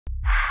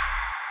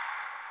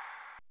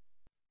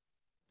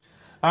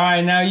All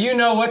right, now you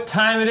know what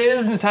time it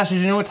is. Natasha,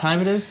 do you know what time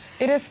it is?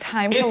 It is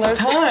time to learn. It's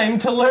time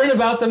to learn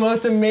about the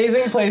most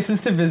amazing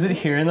places to visit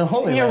here in the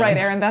Holy Land. You're right,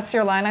 Aaron. That's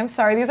your line. I'm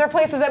sorry. These are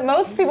places that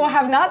most people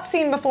have not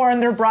seen before, and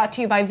they're brought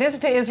to you by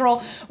Visit to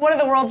Israel, one of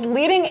the world's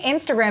leading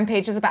Instagram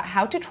pages about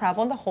how to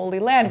travel in the Holy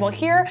Land. Well,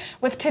 here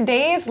with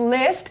today's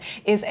list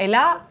is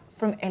Ella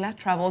from Ella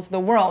Travels the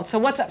World. So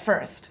what's up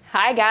first?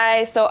 Hi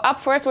guys, so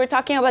up first we're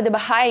talking about the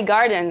Baha'i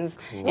Gardens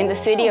in the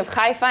city of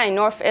Haifa in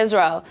North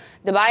Israel.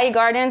 The Baha'i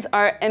Gardens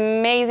are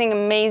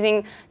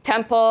amazing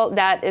temple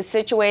that is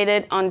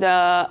situated on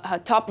the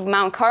top of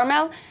Mount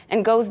Carmel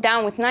and goes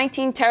down with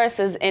 19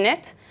 terraces in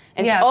it.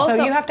 And yeah, also,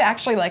 so you have to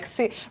actually like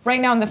see,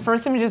 right now in the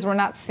first images we're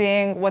not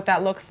seeing what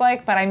that looks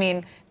like, but I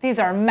mean, these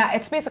are,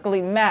 it's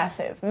basically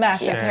massive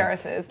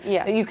terraces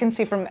that you can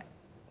see from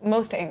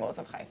most angles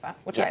of Haifa,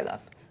 which I love.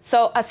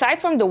 So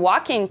aside from the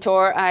walking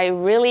tour, I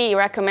really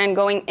recommend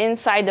going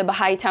inside the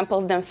Baha'i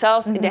temples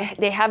themselves.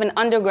 They have an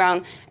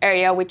underground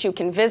area which you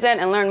can visit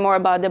and learn more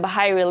about the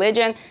Baha'i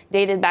religion,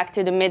 dated back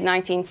to the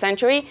mid-19th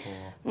century.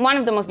 One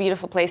of the most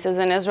beautiful places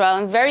in Israel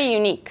and very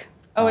unique.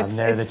 Oh, it's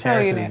the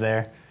terraces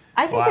there.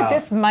 I think that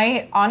this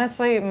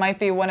honestly might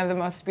be one of the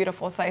most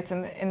beautiful sites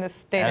in the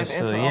state of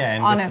Israel. Yeah,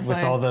 and honestly.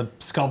 with all the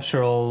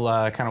sculptural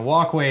kind of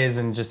walkways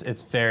and just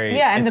it's very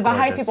and the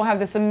Baha'i gorgeous. people have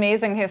this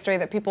amazing history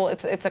that people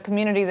it's a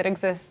community that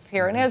exists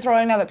here in Israel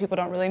right now that people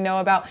don't really know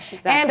about.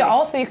 Exactly. And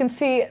also you can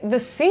see the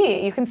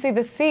sea. You can see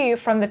the sea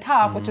from the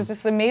top, which is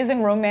this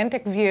amazing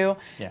romantic view.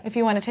 If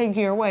you want to take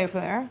your wave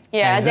there.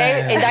 Yeah,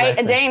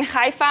 a day in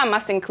Haifa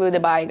must include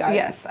the Baha'i Gardens.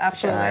 Yes,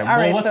 absolutely. All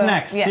right, what's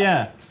next?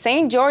 Yes.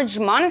 St. George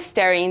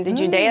Monastery in the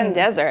Judean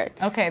desert.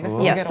 Okay, this is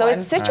a good so one.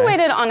 it's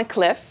situated on a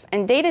cliff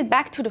and dated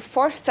back to the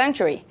 4th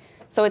century.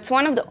 So it's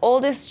one of the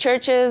oldest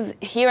churches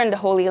here in the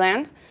Holy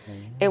Land.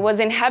 It was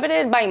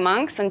inhabited by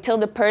monks until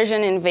the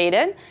Persian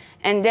invaded.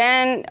 And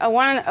then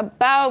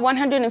about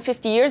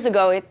 150 years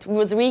ago, it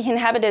was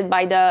re-inhabited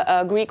by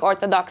the Greek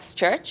Orthodox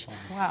Church.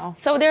 Wow.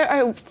 So there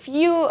are a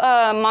few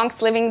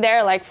monks living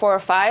there, like 4 or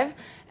 5.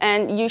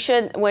 And you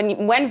should,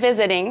 when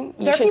visiting,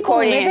 you should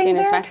coordinate in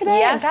advance.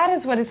 Yes, that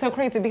is what is so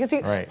crazy because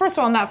first of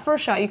all, in that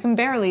first shot, you can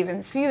barely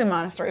even see the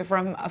monastery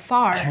from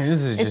afar.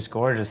 This is just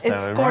gorgeous, though.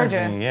 It's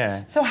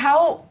gorgeous. So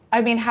how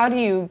do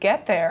you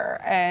get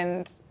there?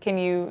 And can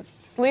you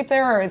sleep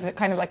there, or is it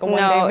kind of like a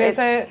one-day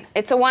visit?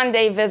 It's a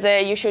one-day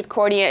visit. You should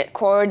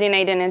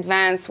coordinate in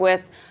advance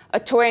with a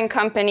touring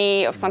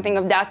company of something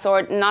of that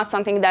sort, not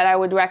something that I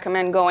would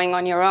recommend going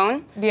on your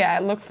own. Yeah,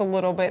 it looks a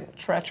little bit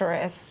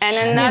treacherous.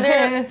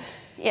 And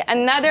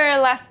another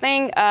last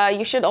thing,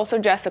 you should also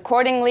dress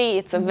accordingly.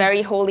 It's a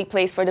very holy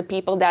place for the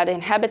people that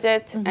inhabit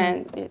it,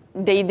 and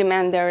they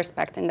demand their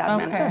respect in that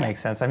manner. That makes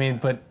sense. I mean,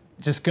 but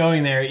just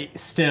going there,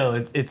 still,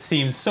 it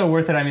seems so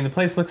worth it. I mean, the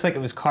place looks like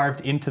it was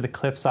carved into the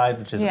cliffside,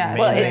 which is amazing.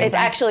 Well, it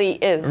actually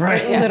is.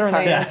 Right. It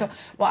literally is. So,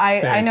 well,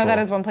 I know cool. that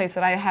is one place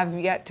that I have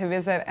yet to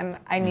visit, and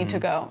I need to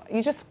go.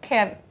 You just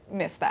can't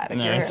miss that if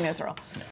you're here in Israel.